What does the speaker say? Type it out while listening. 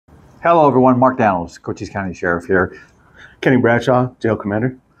Hello everyone, Mark Dannels, Cochise County Sheriff here. Kenny Bradshaw, Jail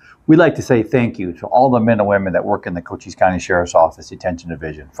Commander. We'd like to say thank you to all the men and women that work in the Cochise County Sheriff's Office Detention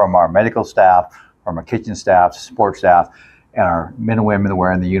Division, from our medical staff, from our kitchen staff, support staff, and our men and women that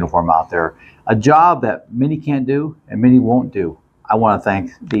wearing the uniform out there. A job that many can't do and many won't do. I want to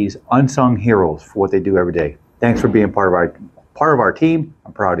thank these unsung heroes for what they do every day. Thanks for being part of our team.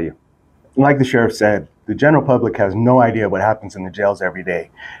 I'm proud of you. Like the sheriff said, the general public has no idea what happens in the jails every day.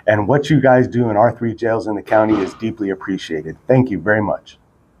 And what you guys do in our 3 jails in the county is deeply appreciated. Thank you very much.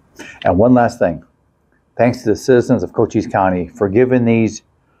 And one last thing. Thanks to the citizens of Cochise County for giving these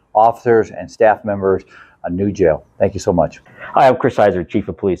officers and staff members a new jail. Thank you so much. Hi, I'm Chris Heiser, Chief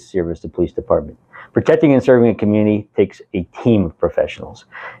of Police, Service to Police Department. Protecting and serving a community takes a team of professionals.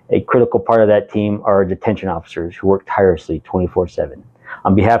 A critical part of that team are our detention officers who work tirelessly 24/7.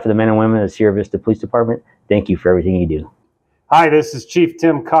 On behalf of the men and women of the Sierra Vista Police Department, thank you for everything you do. Hi, this is Chief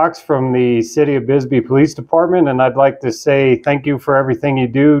Tim Cox from the City of Bisbee Police Department, and I'd like to say thank you for everything you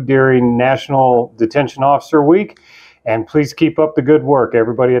do during National Detention Officer Week, and please keep up the good work.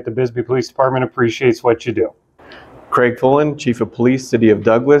 Everybody at the Bisbee Police Department appreciates what you do. Craig Fullen, Chief of Police, City of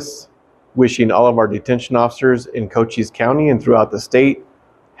Douglas, wishing all of our detention officers in Cochise County and throughout the state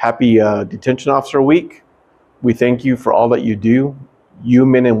happy Detention Officer Week. We thank you for all that you do. You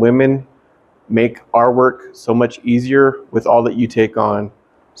men and women make our work so much easier with all that you take on.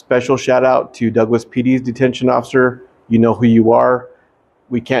 Special shout out to Douglas PD's detention officer. You know who you are.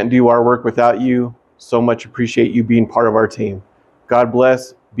 We can't do our work without you. So much appreciate you being part of our team. God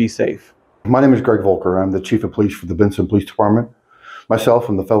bless. Be safe. My name is Greg Volker. I'm the Chief of Police for the Benson Police Department. Myself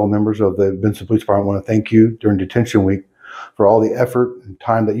and the fellow members of the Benson Police Department want to thank you during Detention Week for all the effort and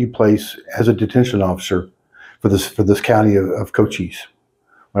time that you place as a detention officer for this county of Cochise.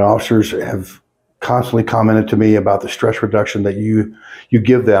 My officers have constantly commented to me about the stress reduction that you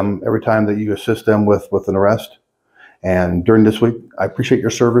give them every time that you assist them with an arrest. And during this week, I appreciate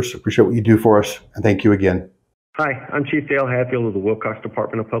your service, appreciate what you do for us, and thank you again. Hi, I'm Chief Dale Hatfield of the Wilcox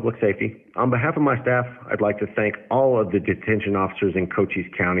Department of Public Safety. On behalf of my staff, I'd like to thank all of the detention officers in Cochise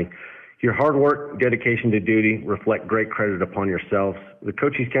County. Your hard work, dedication to duty reflect great credit upon yourselves, the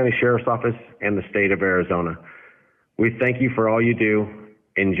Cochise County Sheriff's Office, and the state of Arizona. We thank you for all you do.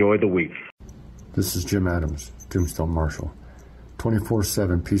 Enjoy the week. This is Jim Adams, Tombstone Marshal.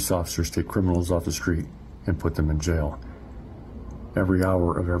 24/7 peace officers take criminals off the street and put them in jail. Every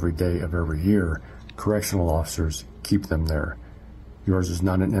hour of every day of every year, correctional officers keep them there. Yours is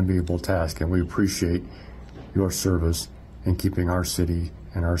not an enviable task, and we appreciate your service in keeping our city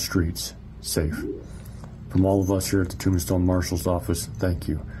and our streets safe. From all of us here at the Tombstone Marshal's Office, thank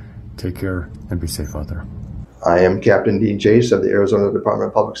you. Take care and be safe out there. I am Captain Dean Chase of the Arizona Department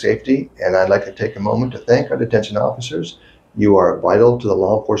of Public Safety, and I'd like to take a moment to thank our detention officers. You are vital to the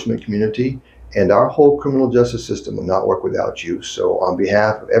law enforcement community, and our whole criminal justice system will not work without you. So on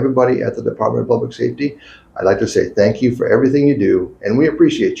behalf of everybody at the Department of Public Safety, I'd like to say thank you for everything you do, and we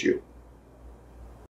appreciate you.